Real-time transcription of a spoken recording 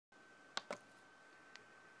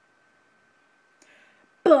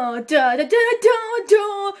Ba da da da da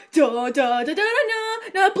da da da da da da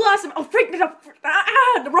da Blossom. Oh freak!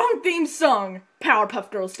 The wrong theme song. Powerpuff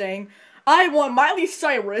Girls thing. I want Miley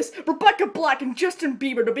Cyrus, Rebecca Black, and Justin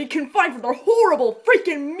Bieber to be confined for their horrible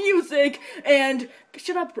freaking music. And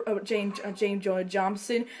shut up, Jane Jonah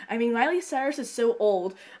Johnson. I mean, Miley Cyrus is so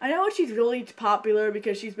old. I know she's really popular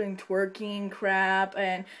because she's been twerking crap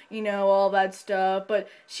and, you know, all that stuff, but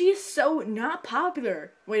she's so not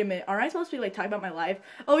popular. Wait a minute, aren't I supposed to be, like, talking about my life?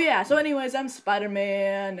 Oh, yeah, so anyways, I'm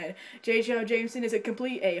Spider-Man, and J. Jonah Jameson is a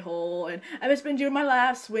complete a-hole, and I've just been doing my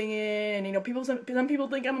life swinging, and, you know, some people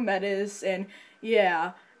think I'm a menace, and,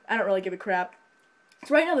 yeah, I don't really give a crap.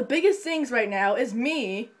 So right now, the biggest things right now is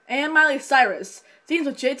me and Miley Cyrus. Seems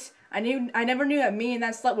legit. I never knew that me and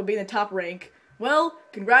that slut would be in the top rank. Well,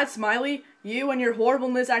 congrats, Miley. You and your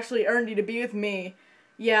horribleness actually earned you to be with me.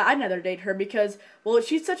 Yeah, I'd never date her because, well,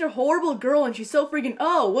 she's such a horrible girl and she's so freaking,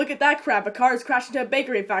 oh, look at that crap, a car has crashed into a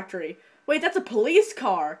bakery factory. Wait, that's a police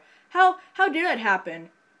car. How did that happen?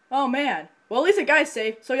 Oh, man. Well, at least the guy's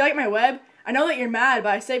safe. So you like my web? I know that you're mad,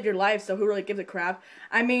 but I saved your life, so who really gives a crap?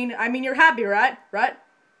 I mean, you're happy, right? Right?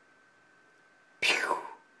 Pew!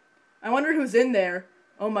 I wonder who's in there.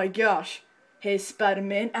 Oh my gosh. Hey,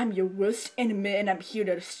 Spider-Man, I'm your worst enemy, and I'm here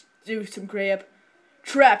to do some crap.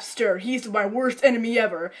 Trapster, he's my worst enemy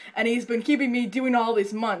ever, and he's been keeping me doing all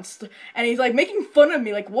these months, and he's like making fun of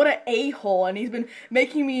me, like what an a-hole, and he's been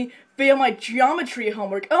making me fail my geometry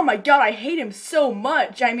homework. Oh my god, I hate him so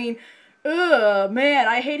much. I mean, ugh, man,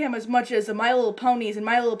 I hate him as much as the My Little Ponies and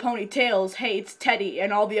My Little Pony Tails hates Teddy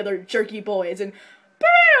and all the other jerky boys, and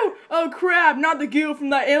boo! Oh crap, not the goo from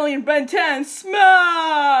that alien Ben 10,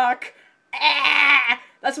 smack! Ah!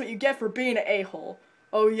 That's what you get for being an a-hole.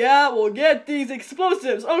 Oh yeah, we'll get these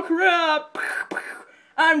explosives. Oh crap!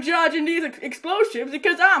 I'm judging these explosives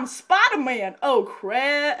because I'm Spider-Man. Oh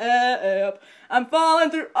crap! I'm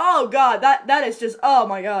falling through. Oh god, that is just. Oh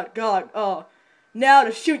my god, oh. Now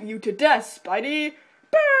to shoot you to death, Spidey.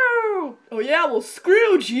 Boo! Oh yeah, we'll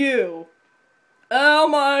Scrooge you. Oh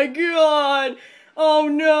my god! Oh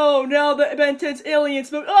no! Now the Ben 10's alien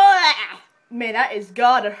smoke. Ah! Man, that is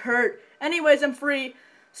gotta hurt. Anyways, I'm free.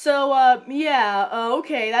 So, yeah,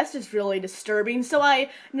 okay, that's just really disturbing. So I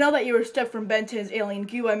know that you were stuck from Ben 10's alien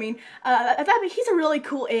goo. I mean, he's a really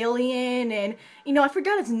cool alien, and, you know, I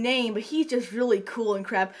forgot his name, but he's just really cool and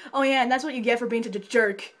crap. Oh yeah, and that's what you get for being such a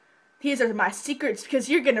jerk. These are my secrets, because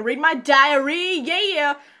you're gonna read my diary,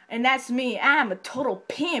 yeah! And that's me, I'm a total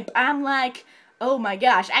pimp. I'm like, oh my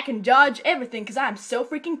gosh, I can dodge everything, because I'm so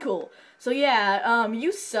freaking cool. So yeah,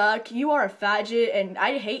 you suck, you are a faggot, and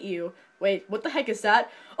I hate you. Wait, what the heck is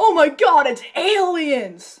that? Oh my god, it's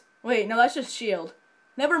aliens! Wait, no, that's just S.H.I.E.L.D.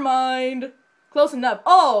 Never mind. Close enough.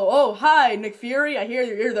 Oh, hi, Nick Fury. I hear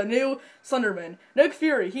you're the new Slenderman. Nick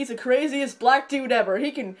Fury, he's the craziest black dude ever.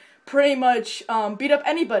 He can pretty much, beat up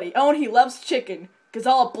anybody. Oh, and he loves chicken. Because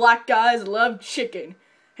all black guys love chicken.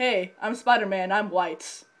 Hey, I'm Spider-Man, I'm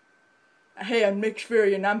white. Hey, I'm Nick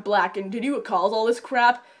Fury and I'm black. And did you cause all this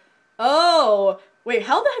crap? Oh, wait,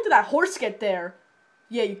 how the heck did that horse get there?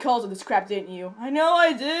 Yeah, you caused all this crap, didn't you? I know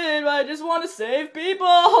I did, but I just want to save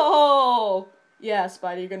people! Yeah,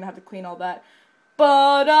 Spidey, you're gonna have to clean all that.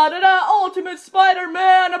 Ba-da-da-da, Ultimate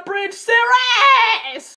Spider-Man, Abriged Seirs!